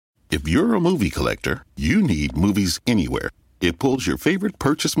If you're a movie collector, you need Movies Anywhere. It pulls your favorite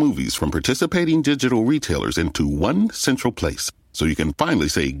purchase movies from participating digital retailers into one central place, so you can finally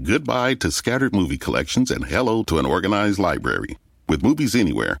say goodbye to scattered movie collections and hello to an organized library. With Movies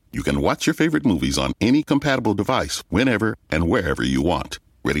Anywhere, you can watch your favorite movies on any compatible device, whenever and wherever you want.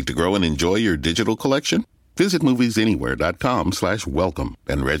 Ready to grow and enjoy your digital collection? Visit moviesanywhere.com/welcome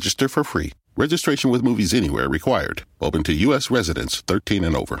and register for free. Registration with Movies Anywhere required. Open to U.S. residents 13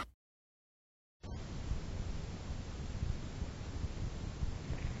 and over.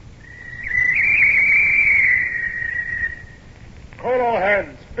 Call all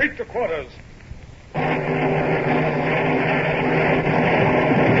hands. Beat to quarters. Run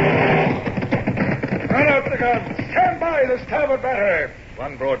out the guns. Stand by the starboard battery.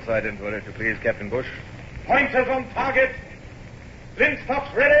 One broadside into it, if you please, Captain Bush. Pointers on target.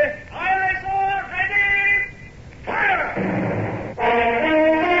 Linstops ready. Aye, sir. Ready. Fire!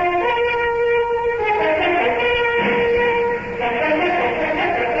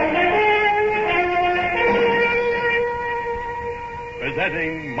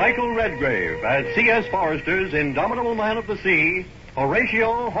 Presenting Michael Redgrave as C.S. Forrester's indomitable man of the sea,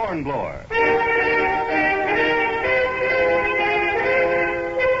 Horatio Hornblower.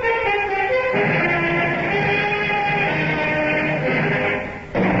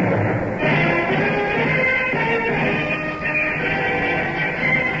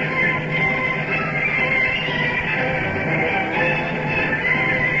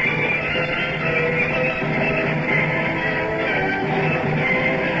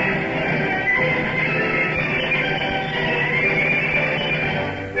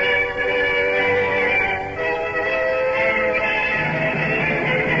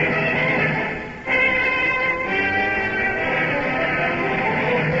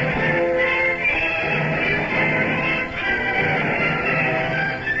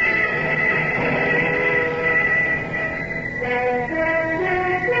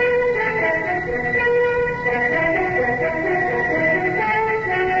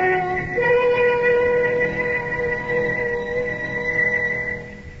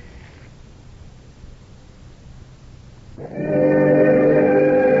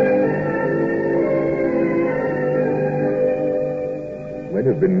 It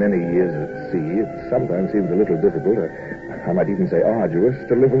has been many years at sea. It sometimes seems a little difficult, I might even say arduous,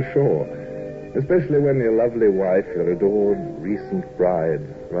 to live ashore. Especially when your lovely wife, your adored recent bride,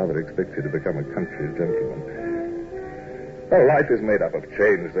 rather expects you to become a country gentleman. Well, life is made up of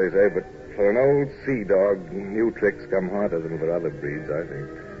change, they say, but for an old sea dog, new tricks come harder than for other breeds, I think.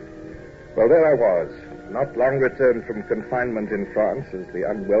 Well, there I was, not long returned from confinement in France as the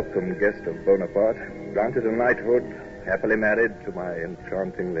unwelcome guest of Bonaparte, granted a knighthood, happily married to my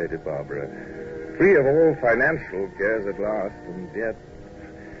enchanting Lady Barbara, free of all financial cares at last, and yet,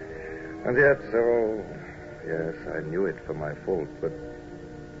 oh, yes, I knew it for my fault, but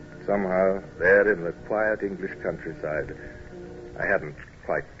somehow, there in the quiet English countryside, I hadn't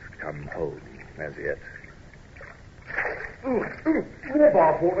quite come home as yet. More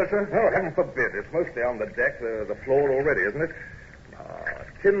bath water, sir. Oh, heaven forbid. It's mostly on the deck, the floor already, isn't it?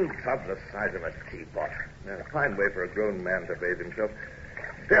 Tin tub the size of a teapot. A fine way for a grown man to bathe himself.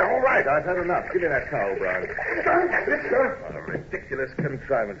 Yeah, all right, I've had enough. Give me that towel, Brown. Yes, sir. What a ridiculous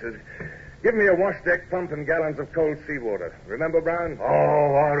contrivances. Give me a wash deck pump and gallons of cold seawater. Remember, Brown?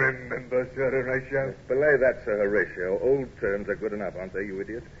 Oh, I remember, Sir Horatio. Belay that, Sir Horatio. Old terms are good enough, aren't they, you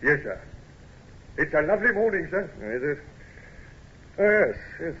idiot? Yes, sir. It's a lovely morning, sir. Is it? Oh,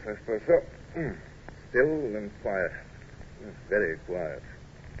 yes, I suppose so. Still and quiet. Very quiet.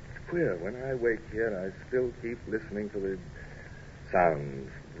 It's queer. When I wake here, I still keep listening to the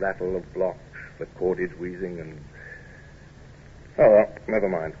sounds, rattle of blocks, the cordage wheezing, and... Oh, well, never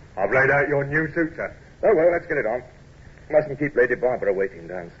mind. I've laid out your new suit, sir. Oh, well, let's get it on. Mustn't keep Lady Barbara waiting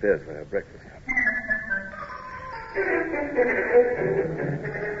downstairs for her breakfast.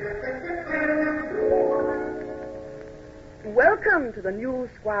 Welcome to the new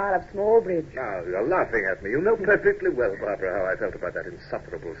Squire of Smallbridge. Now, you're laughing at me. You know perfectly well, Barbara, how I felt about that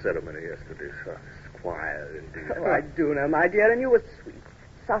insufferable ceremony yesterday. Squire, indeed. Oh, I do know, my dear, and you were sweet,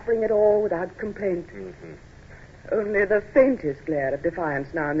 suffering it all without complaint. Mm-hmm. Only the faintest glare of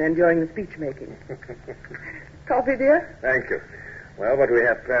defiance now and then during the speech-making. Coffee, dear? Thank you. Well, what do we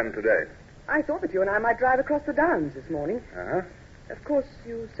have planned today? I thought that you and I might drive across the Downs this morning. Uh-huh. Of course,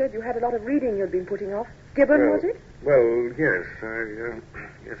 you said you had a lot of reading you'd been putting off. Gibbon, was it? Well, yes.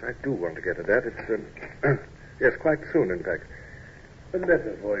 Yes, I do want to get to that. It's, yes, quite soon, in fact. A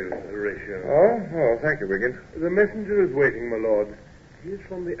letter for you, Horatio. Oh, thank you, Wiggins. The messenger is waiting, my lord. He is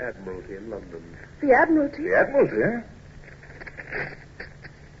from the Admiralty in London. The Admiralty? The Admiralty, eh?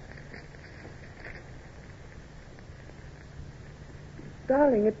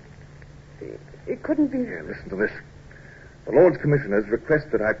 darling, it couldn't be... Here, listen to this. The Lords Commissioners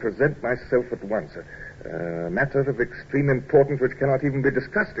request that I present myself at once. A matter of extreme importance which cannot even be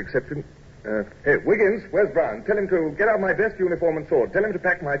discussed except in... Hey, Wiggins, where's Brown? Tell him to get out my best uniform and sword. Tell him to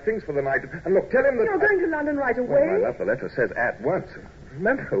pack my things for the night. And look, tell him that... You're going to London right away? Well, my love, the letter says at once.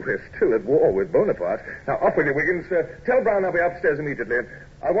 Remember, we're still at war with Bonaparte. Now, off with you, Wiggins. Tell Brown I'll be upstairs immediately. And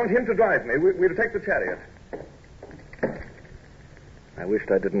I want him to drive me. We'll take the chariot. I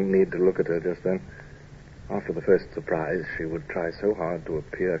wished I didn't need to look at her just then. After the first surprise, she would try so hard to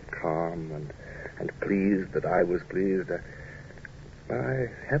appear calm and pleased that I was pleased. I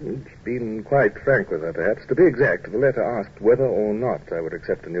hadn't been quite frank with her, perhaps. To be exact, the letter asked whether or not I would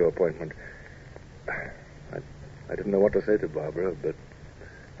accept a new appointment. I didn't know what to say to Barbara, but...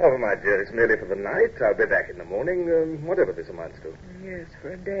 Oh, my dear, it's merely for the night. I'll be back in the morning, whatever this amounts to. Yes,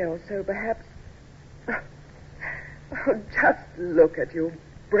 for a day or so, perhaps. Oh, just look at you,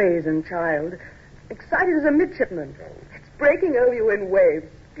 brazen child. Excited as a midshipman. It's breaking over you in waves.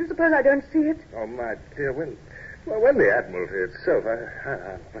 Do you suppose I don't see it? Oh, my dear, when the Admiralty itself,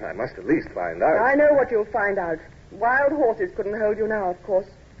 I must at least find out. I know what you'll find out. Wild horses couldn't hold you now, of course.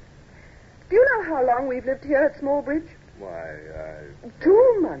 Do you know how long we've lived here at Smallbridge? Why,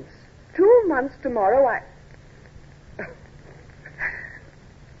 2 months. 2 months tomorrow,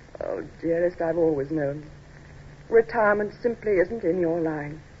 Oh, dearest, I've always known. Retirement simply isn't in your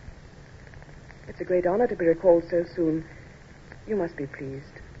line. It's a great honor to be recalled so soon. You must be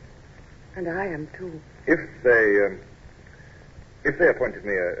pleased. And I am, too. If they appointed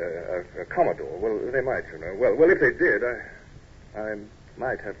me a Commodore, well, they might, you know. Well, if they did, I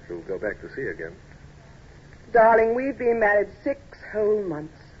might have to go back to sea again. Darling, we've been married 6 whole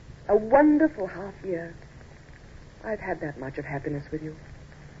months. A wonderful half year. I've had that much of happiness with you.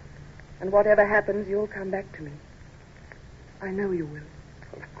 And whatever happens, you'll come back to me. I know you will.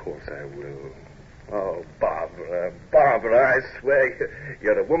 Of course I will. Oh, Barbara, I swear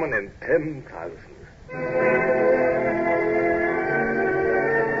you're a woman in 10,000.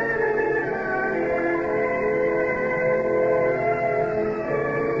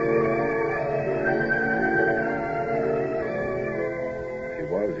 She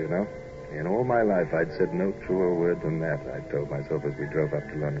was, you know. In all my life, I'd said no truer word than that, I told myself as we drove up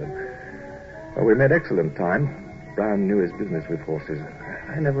to London. Well, we made excellent time. Brown knew his business with horses.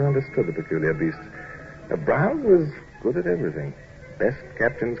 I never understood the peculiar beasts. Brown was good at everything. Best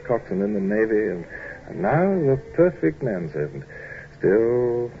captain's coxswain in the Navy, and now the perfect manservant.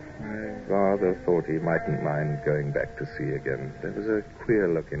 Still, I rather thought he mightn't mind going back to sea again. There was a queer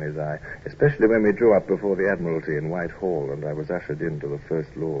look in his eye, especially when we drew up before the Admiralty in Whitehall, and I was ushered in to the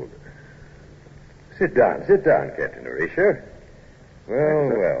First Lord. Sit down, Captain Horatio.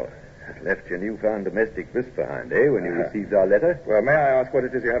 Well. Left your newfound domestic bliss behind, when you received our letter? Well, may I ask what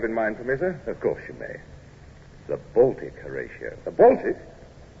it is you have in mind for me, sir? Of course you may. The Baltic, Horatio. The Baltic?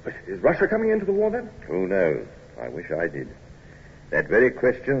 Is Russia coming into the war, then? Who knows? I wish I did. That very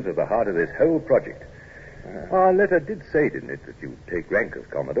question's at the heart of this whole project. Our letter did say, didn't it, that you'd take rank as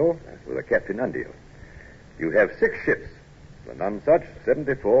Commodore, with a captain under you. You have 6 ships. The Nonsuch,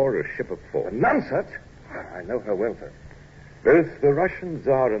 74, a ship of 4. The Nonsuch? I know her well, sir. Both the Russian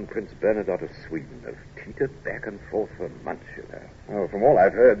Tsar and Prince Bernadotte of Sweden have teetered back and forth for months, you know. Oh, from all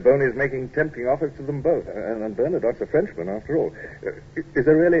I've heard, Boney's making tempting offers to them both. And Bernadotte's a Frenchman, after all. Is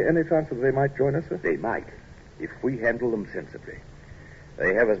there really any chance that they might join us, sir? They might, if we handle them sensibly.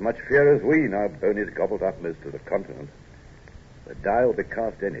 They have as much fear as we, now Boney's gobbled up most of the continent. The die will be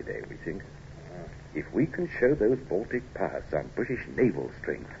cast any day, we think. If we can show those Baltic powers some British naval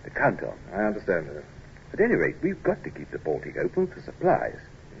strength to count on. I understand, sir. At any rate, we've got to keep the Baltic open for supplies.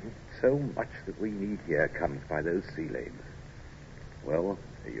 So much that we need here comes by those sea lanes. Well,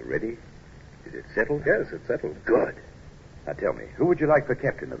 are you ready? Is it settled? Yes, it's settled. Good. Now tell me, who would you like for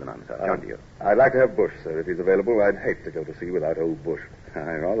captain of the Nonsuch? Under you? I'd like to have Bush, sir, if he's available. I'd hate to go to sea without old Bush. I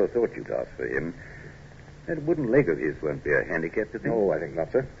rather thought you'd ask for him. That wooden leg of his won't be a handicap to think. Oh, I think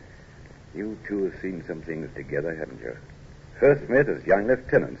not, sir. You two have seen some things together, haven't you? First met as young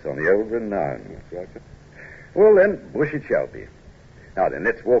lieutenants on the old Renown. That's right, sir. Well, then, Bush it shall be. Now, then,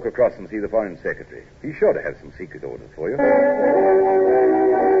 let's walk across and see the Foreign Secretary. He's sure to have some secret orders for you.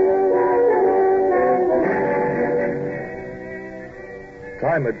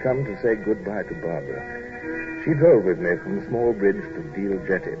 Time had come to say goodbye to Barbara. She drove with me from Smallbridge to Deal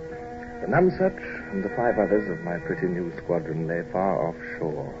Jetty. The Nonsuch and the 5 others of my pretty new squadron lay far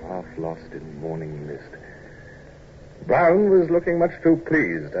offshore, half lost in morning mist. Brown was looking much too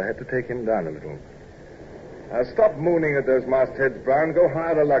pleased. I had to take him down a little. Now, stop mooning at those mastheads, Brown. Go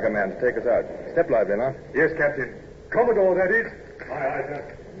hire a luggerman to take us out. Step lively now. Yes, Captain. Commodore, that is. Aye,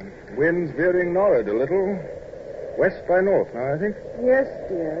 sir. Wind's veering northward a little. West by north now, I think. Yes,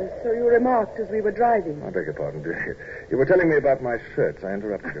 dear. So you remarked as we were driving. I beg your pardon, dear. You were telling me about my shirts. I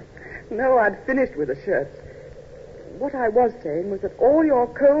interrupted you. No, I'd finished with the shirts. What I was saying was that all your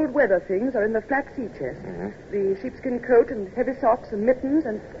cold weather things are in the flat sea chest. Mm-hmm. The sheepskin coat and heavy socks and mittens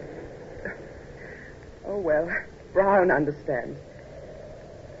and... Oh, well, Brown understands.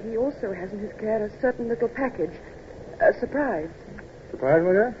 He also has in his care a certain little package. A surprise. Surprise,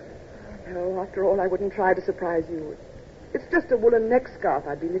 my dear? No, after all, I wouldn't try to surprise you. It's just a woolen neck scarf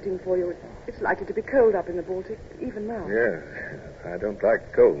I'd be knitting for you. It's likely to be cold up in the Baltic, even now. Yes. I don't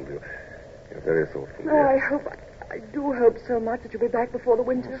like cold. You're very thoughtful. No, dear. I do hope so much that you'll be back before the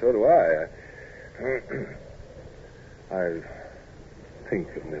winter. So do I. I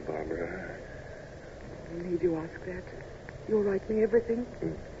think of me, Barbara. Need you ask that? You'll write me everything?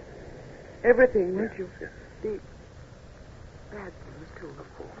 Everything, won't you? Yes. The bad things, too.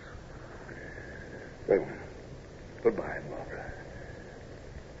 Of course. Well, goodbye, Barbara.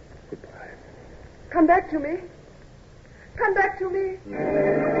 Goodbye. Come back to me. Come back to me.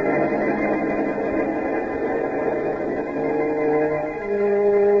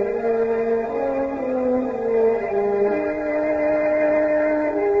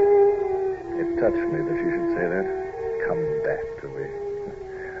 Touched me that she should say that. Come back to me.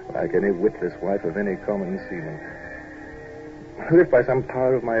 Like any witless wife of any common seaman. As if by some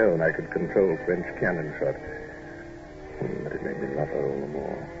power of my own I could control French cannon shot. But it made me love her all the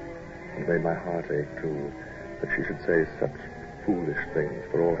more. It made my heart ache, too, that she should say such foolish things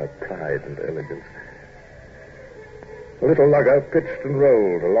for all her pride and elegance. The little lugger pitched and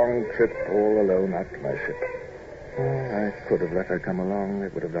rolled a long trip all alone out to my ship. Oh, I could have let her come along.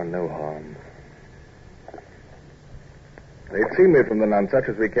 It would have done no harm. They'd seen me from the Nonsuch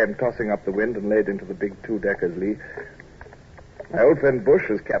as we came tossing up the wind and laid into the big two-decker's lee. My old friend Bush,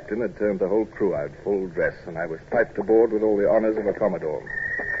 as captain, had turned the whole crew out full dress, and I was piped aboard with all the honors of a commodore.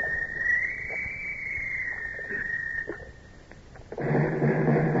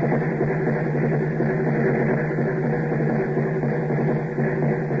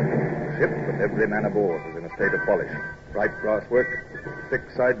 The ship, with every man aboard, was in a state of polish. Bright brass work,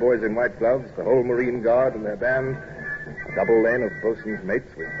 6 side boys in white gloves, the whole Marine Guard and their band, a double lane of bosun's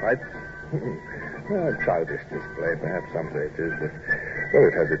mates with pipes. A childish display, perhaps some say it is, but, well,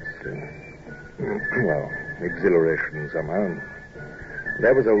 it has its, exhilaration somehow.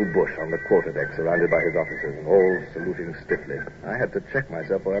 There was old Bush on the quarterdeck, surrounded by his officers, and all saluting stiffly. I had to check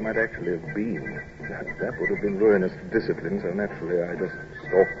myself where I might actually have been. That would have been ruinous to discipline, so naturally I just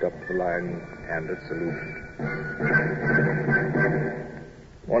stalked up the line and a salute.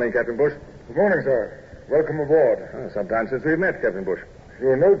 Morning, Captain Bush. Good morning, sir. Welcome aboard. Sometime since we've met, Captain Bush.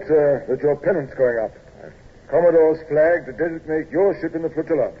 You'll note that your pennant's going up. Commodore's flag to designate your ship in the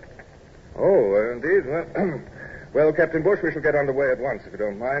flotilla. Oh, indeed. Well, Captain Bush, we shall get underway at once, if you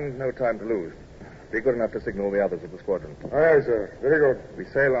don't mind. No time to lose. Be good enough to signal the others of the squadron. Aye, sir. Very good. We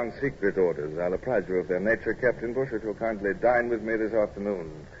sail on secret orders. I'll apprise you of their nature, Captain Bush, if you'll kindly dine with me this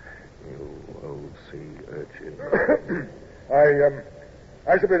afternoon. You old sea urchin.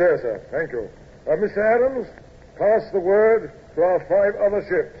 I shall be there, sir. Thank you. Mr. Adams, pass the word to our 5 other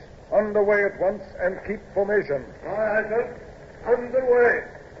ships. Underway at once and keep formation. Aye, sir. Underway.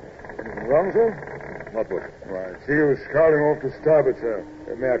 Anything wrong, sir? Not Bush. Well, I see you scouring off to starboard, sir.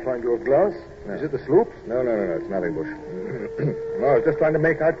 May I find you a glass? No. Is it the sloop? No. It's nothing, Bush. No, I was just trying to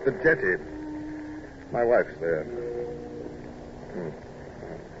make out the jetty. My wife's there.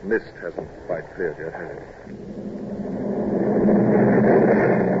 Mist hasn't quite cleared yet, has it?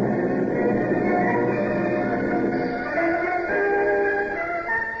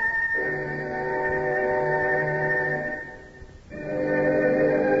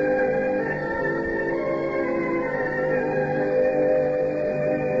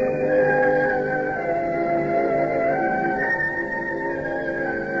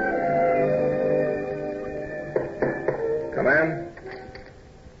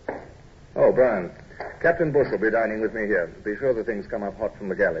 Captain Bush will be dining with me here. Be sure the things come up hot from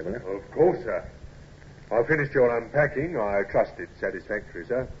the galley, will you? Of course, sir. I've finished your unpacking. I trust it's satisfactory,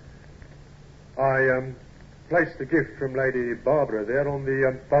 sir. I placed the gift from Lady Barbara there on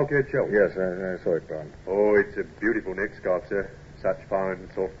the bulkhead shelf. Yes, I saw it, Brown. Oh, it's a beautiful neck scarf, sir. Such fine,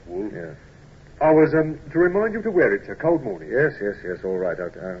 soft wool. Yes. I was to remind you to wear it, sir. Cold morning. Yes. All right.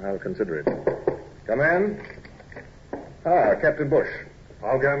 I'll consider it. Come in. Captain Bush.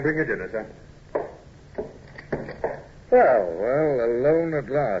 I'll go and bring you dinner, sir. Well, alone at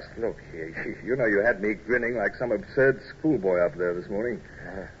last. Look, you know you had me grinning like some absurd schoolboy up there this morning.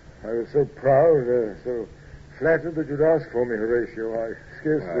 I was so proud, so flattered that you'd ask for me, Horatio. I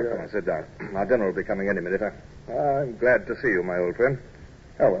scarcely... Well, come on, sit down. Our dinner will be coming any minute. I'm glad to see you, my old friend.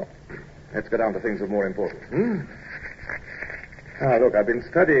 Oh, well, let's get down to things of more importance. Now, look, I've been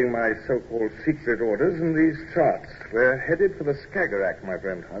studying my so-called secret orders in these charts. We're headed for the Skagerrak, my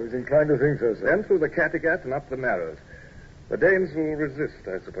friend. I was inclined to think so, sir. Then through the Kattegat and up the Narrows. The Danes will resist,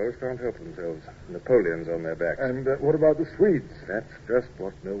 I suppose. Can't help themselves. Napoleon's on their backs. And what about the Swedes? That's just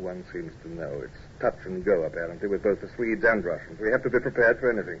what no one seems to know. It's touch and go, apparently, with both the Swedes and Russians. We have to be prepared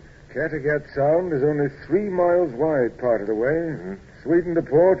for anything. Kattegat Sound is only 3 miles wide part of the way. Mm-hmm. Sweden to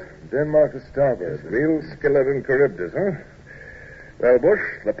port, Denmark to starboard. Yes, real Skillet and Charybdis, huh? Well, Bush,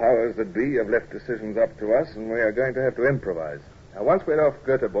 the powers that be have left decisions up to us, and we are going to have to improvise. Now, once we're off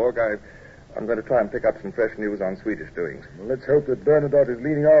Göteborg, I'm going to try and pick up some fresh news on Swedish doings. Well, let's hope that Bernadotte is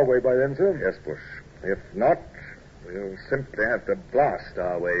leaning our way by then, sir. Yes, Bush. If not, we'll simply have to blast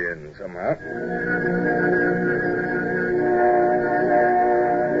our way in somehow.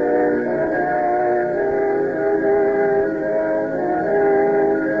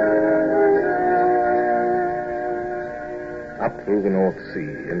 Up through the North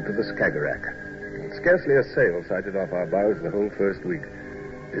Sea, into the Skagerrak. And scarcely a sail sighted off our bows the whole first week.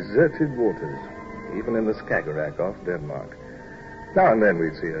 Deserted waters, even in the Skagerrak off Denmark. Now and then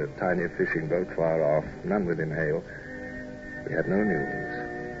we'd see a tiny fishing boat far off, none within hail. We had no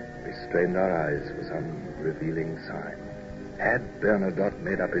news. We strained our eyes for some revealing sign. Had Bernadotte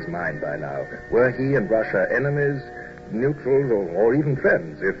made up his mind by now? Were he and Russia enemies, neutrals, or even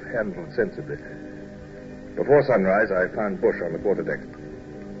friends, if handled sensibly? Before sunrise, I found Bush on the quarterdeck.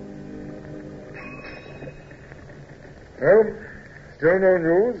 Well, still no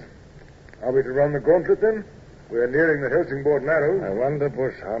news. Are we to run the gauntlet, then? We're nearing the Helsingborg Narrows. I wonder,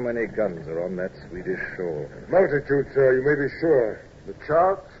 Bush, how many guns are on that Swedish shore. Multitude, sir, you may be sure. The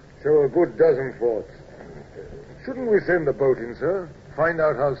charts show a good dozen forts. Shouldn't we send the boat in, sir? Find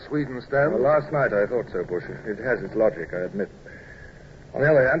out how Sweden stands? Well, last night I thought so, Bush. It has its logic, I admit. On the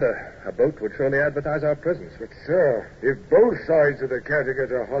other hand, a boat would surely advertise our presence. But, sir, if both sides of the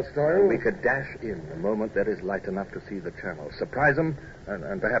Kattegat are hostile... We could dash in the moment there is light enough to see the channel. Surprise them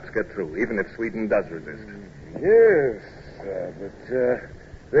and perhaps get through, even if Sweden does resist. Yes, sir, but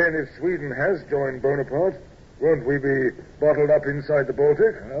then if Sweden has joined Bonaparte, won't we be bottled up inside the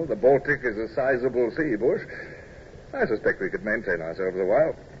Baltic? Well, the Baltic is a sizable sea, Bush. I suspect we could maintain ourselves a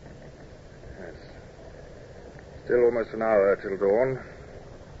while. Yes. Still almost an hour till dawn.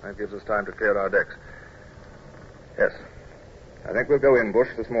 That gives us time to clear our decks. Yes. I think we'll go in, Bush,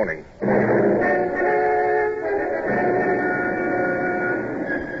 this morning.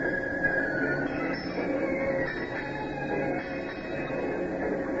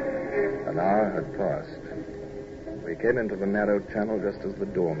 An hour had passed. We came into the narrow channel just as the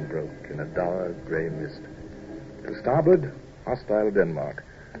dawn broke in a dark gray mist. To starboard, hostile Denmark.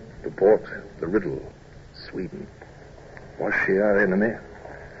 To port, the riddle, Sweden. Was she our enemy?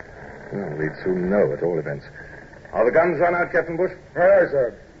 Well, we'd soon know, at all events. Are the guns run out, Captain Bush? Aye,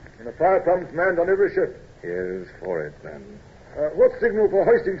 sir. And the fire pumps manned on every ship. Here's for it, then. What signal for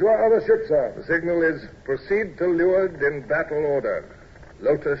hoisting to our other ships, sir? The signal is proceed to leeward in battle order.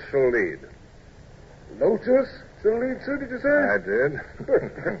 Lotus shall lead. Lotus shall lead, sir, did you say? I did.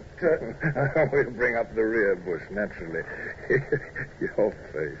 We'll bring up the rear, Bush, naturally. Your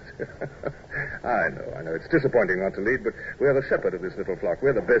face. I know. It's disappointing not to lead, but we're the shepherd of this little flock.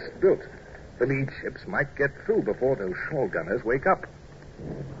 We're the best built. The lead ships might get through before those shore gunners wake up.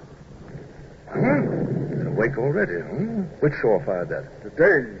 They're awake already, Which shore fired that? The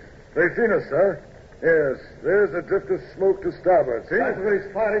Danes. They've seen us, sir. Yes, there's a drift of smoke to starboard, see?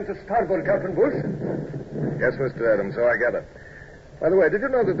 He's firing to starboard, Captain Bush. Yes, Mr. Adams, so I gather. By the way, did you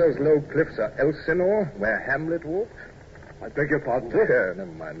know that those low cliffs are Elsinore, where Hamlet walked? I beg your pardon, sir? Yeah,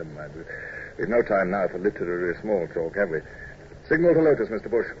 never mind. We've no time now for literary small talk, have we? Signal to Lotus, Mr.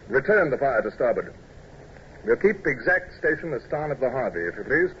 Bush. Return the fire to starboard. We'll keep exact station astern of the Harvey, if you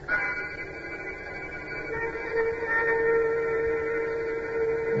please.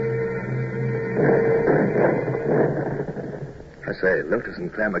 I say, Lotus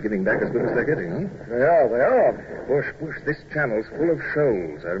and Clam are giving back as good as they're getting, huh? They are. Bush, this channel's full of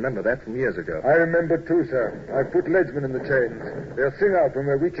shoals. I remember that from years ago. I remember, too, sir. I put leadsmen in the chains. They'll sing out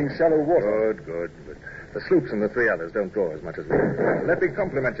when we're reaching shallow water. Good. But the sloops and the 3 others don't draw as much as we do. Let me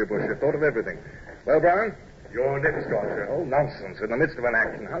compliment you, Bush. You've thought of everything. Well, Brown? Your next guard, sir. Oh, nonsense. In the midst of an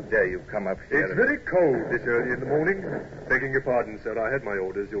action. How dare you come up here? It's very cold this early in the morning. Begging your pardon, sir. I had my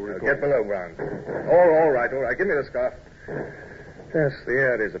orders, you'll recall. Get below, Brown. All right. Give me the scarf. Yes, the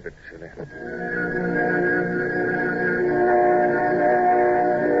air is a bit chilly.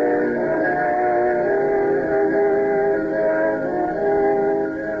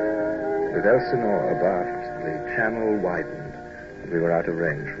 Elsinore abaft, the channel widened, and we were out of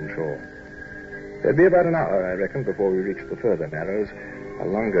range from shore. There'd be about an hour, I reckon, before we reached the further narrows, a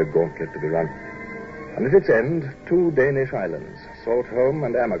longer gauntlet to be run. And at its end, 2 Danish islands, Saltholm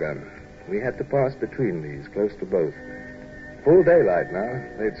and Amager. We had to pass between these, close to both. Full daylight now,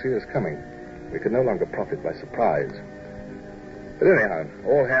 they'd see us coming. We could no longer profit by surprise. But anyhow,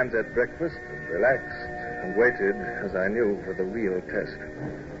 all hands at breakfast and relaxed and waited, as I knew, for the real test.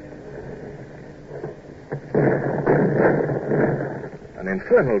 An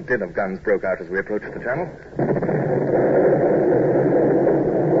infernal din of guns broke out as we approached the channel.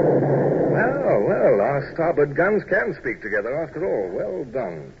 Well, our starboard guns can speak together after all. Well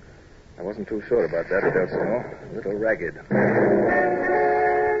done. I wasn't too sure about that at Elsinore. A little ragged.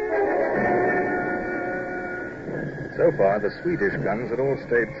 So far, the Swedish guns had all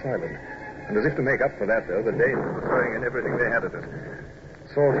stayed silent. And as if to make up for that, though, the Danes were throwing in everything they had at us.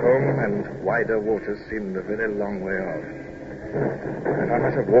 Saltholm and wider waters seemed a very long way off. I found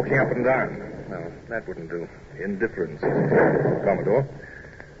myself walking up and down. Well, that wouldn't do. Indifference, Commodore.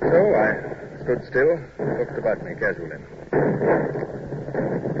 So I stood still and looked about me casually.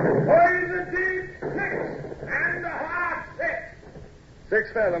 Boys a deep 6 and a half 6.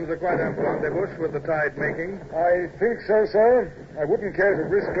 6 fathoms are quite ample, aren't they, Bush, with the tide making? I think so, sir. I wouldn't care to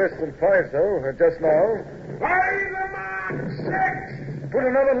risk less than 5, though, just now. By the mark, 6! Put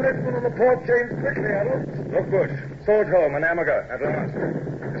another liftman on the port chains quickly, Adams. Look, Bush. Saltholm and Amager at last.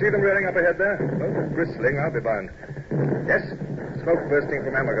 See them rearing up ahead there? Both bristling, I'll be bound. Yes? Smoke bursting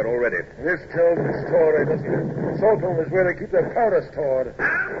from Amager already. This tells the story, doesn't it? Saltholm is where they keep their powder stored.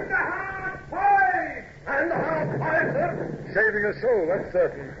 And a hard 5! And a half 5, sir. Saving a soul, that's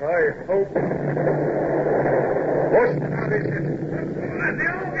certain. I hope. Bush, how is it? And the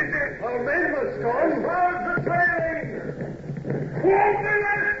officer! Our mainmast's gone. How's the trailing?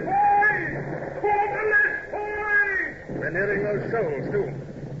 Quarterless 5! Quarterless 5! We're nearing those shoals, too.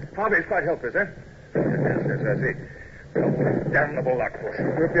 Harvey's quite helpless, eh? Yes, I see. Oh, damnable luck, Bush.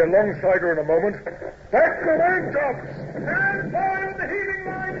 We'll be alongside her in a moment. Back the main tops! Stand by with the heaving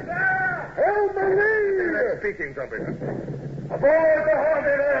lines there! Help me! That's speaking, trumpet. Aboard the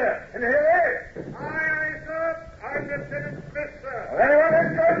Harvey there! Can you hear me? Aye, sir. I'm Lieutenant Smith, sir. Anyone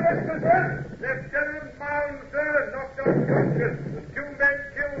inside, Mr. Smith? Lieutenant Mound, sir, knocked unconscious. The 2 men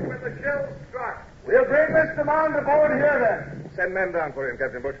killed when the shell struck. We'll bring Mr. Mound aboard here, then. Send men down for him,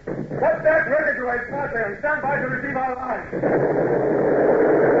 Captain Bush. Put that ready to right smart there and stand by to receive our line.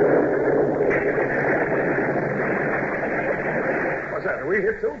 What's that? Are we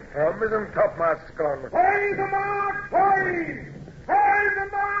hit, too? Our mizzen topmast's gone. Play the mark, play! Play the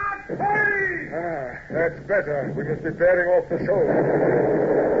mark, play! That's better. We must be bearing off the shoal.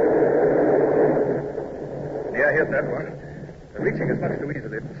 Yeah, I hit that one. The reaching is much too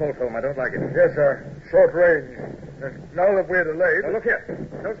easily. Saltholm, I don't like it. Yes, sir. Short range. And now that we're delayed... Now, look here.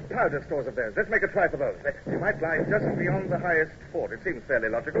 Those powder stores of theirs. Let's make a try for those. They might lie just beyond the highest fort. It seems fairly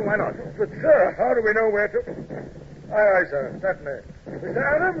logical. Why not? But, sir, how do we know where to... Aye, sir. Certainly. Mr.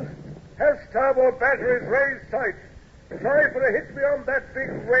 Adams, have starboard batteries raised tight. Try for a hit beyond that big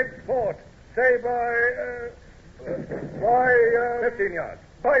red fort. Say by 15 yards.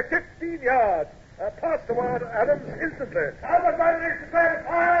 By 15 yards. Pass the word, Adams, instantly. Starboard batteries prepare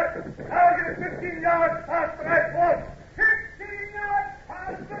fire! Target is 15 yards past the red fort! 15 yards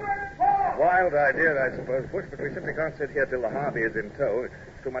past the red fort! Wild idea, I suppose, Bush, but we simply can't sit here till the Harvey is in tow. It's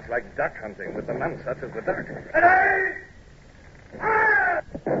too much like duck hunting with the nonsuch as the duck. And fire!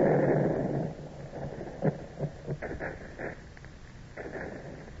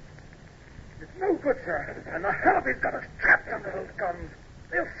 It's no good, sir. And the Harvey's got us trapped under those guns.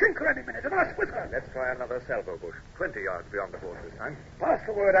 They'll sink her any minute, and us with her. Let's try another salvo, Bush. 20 yards beyond the fort this time. Pass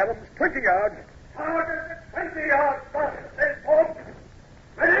the word, Adams. 20 yards. Target at 20 yards past the red fort!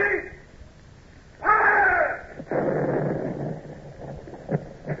 Ready? Fire!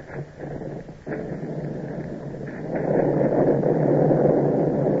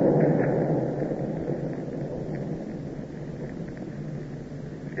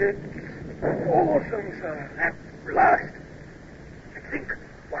 It's awesome, sir. That blast. I think,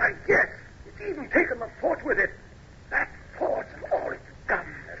 why, yes, it's even taken the fort with it. That fort's all it's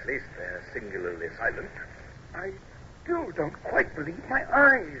done. At least they're singularly silent. I still don't quite believe my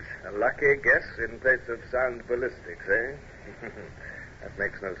eyes. A lucky guess in place of sound ballistics, eh? That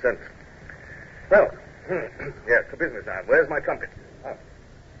makes no sense. Well, yes, the business now. Where's my trumpet? Oh.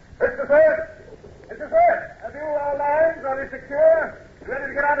 Mr. Smith! Mr. Smith! Have you our lines? Are they secure? Ready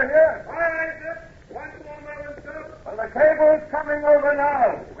to get out of here? All right, sir. One more moment, sir. Well, the cable's coming over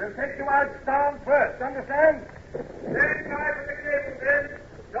now. We'll take you out down first. Understand? Stand by for the cable, then.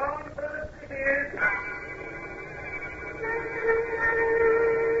 Down for the city.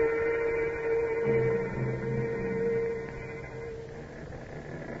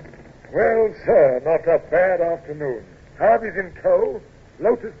 Well, sir, not a bad afternoon. Harvey's in tow.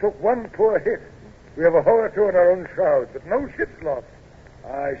 Lotus took one poor hit. We have a Horatio in our own shrouds, but no ship's lost.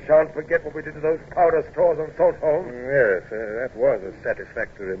 I shan't forget what we did to those powder stores on Salt Holm. Yes, that was a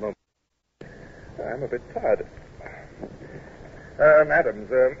satisfactory moment. I'm a bit tired. Mr. Adams,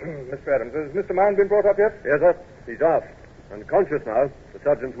 has Mr. Mound been brought up yet? Yes, sir. He's off. Unconscious now. The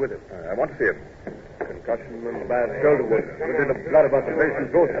sergeant's with him. I want to see him. Concussion and bad shoulder wound. Within the blood about the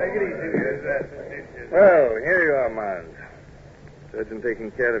patient's throat. Well, here you are, Mound. Surgeon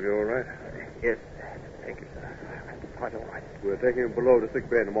taking care of you, all right? Yes. Thank you, sir. Quite all right. We're taking him below to sick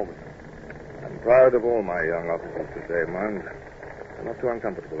bay in a moment. I'm proud of all my young officers today, Mound. They're not too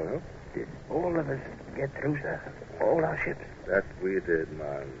uncomfortable, I hope. Did all of us get through, sir? All our ships? That we did,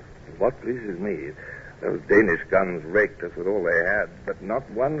 Mound. What pleases me, those Danish guns raked us with all they had, but not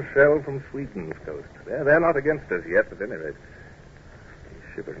one shell from Sweden's coast. They're not against us yet, at any rate.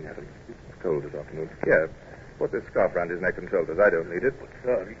 He's shivering at him. It's cold this afternoon. Here, put this scarf round his neck and shoulders. I don't need it.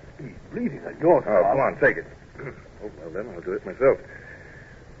 Sir, he's bleeding at your Oh, come on, take it. Oh, well, then I'll do it myself.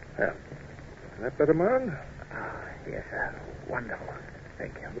 Now, is that better, Mound? Ah, yes, sir. Wonderful.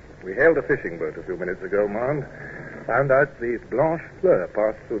 Thank you. We hailed a fishing boat a few minutes ago, Mound. Found out the Blanche Fleur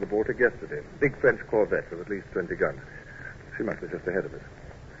passed through the Baltic yesterday. Big French corvette with at least 20 guns. She must be just ahead of us.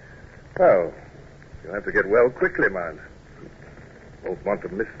 Well, you'll have to get well quickly, Mound. Won't want to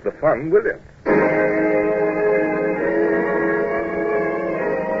miss the fun, will you?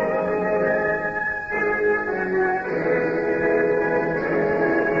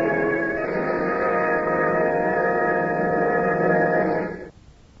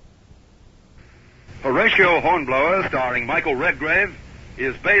 Horatio, Hornblower, starring Michael Redgrave,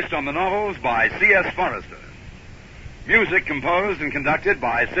 is based on the novels by C.S. Forrester. Music composed and conducted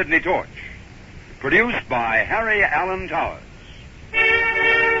by Sidney Torch. Produced by Harry Allen Towers.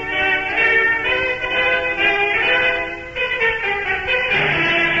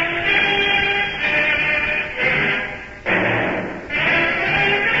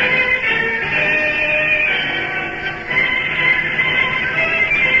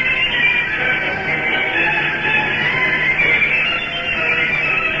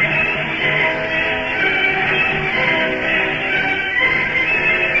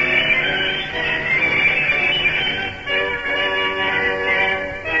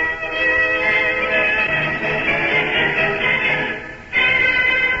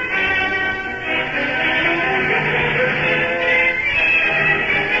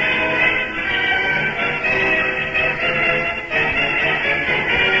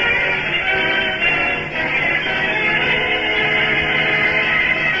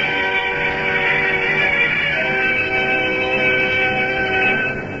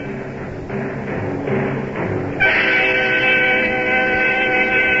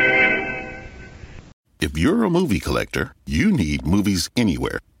 If you're a movie collector, you need Movies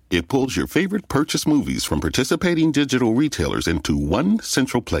Anywhere. It pulls your favorite purchase movies from participating digital retailers into one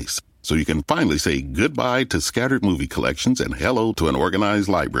central place, so you can finally say goodbye to scattered movie collections and hello to an organized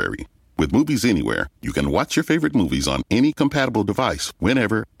library. With Movies Anywhere, you can watch your favorite movies on any compatible device,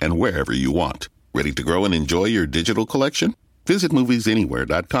 whenever and wherever you want. Ready to grow and enjoy your digital collection? Visit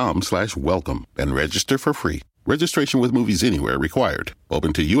moviesanywhere.com/welcome and register for free. Registration with Movies Anywhere required.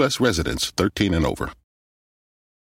 Open to U.S. residents 13 and over.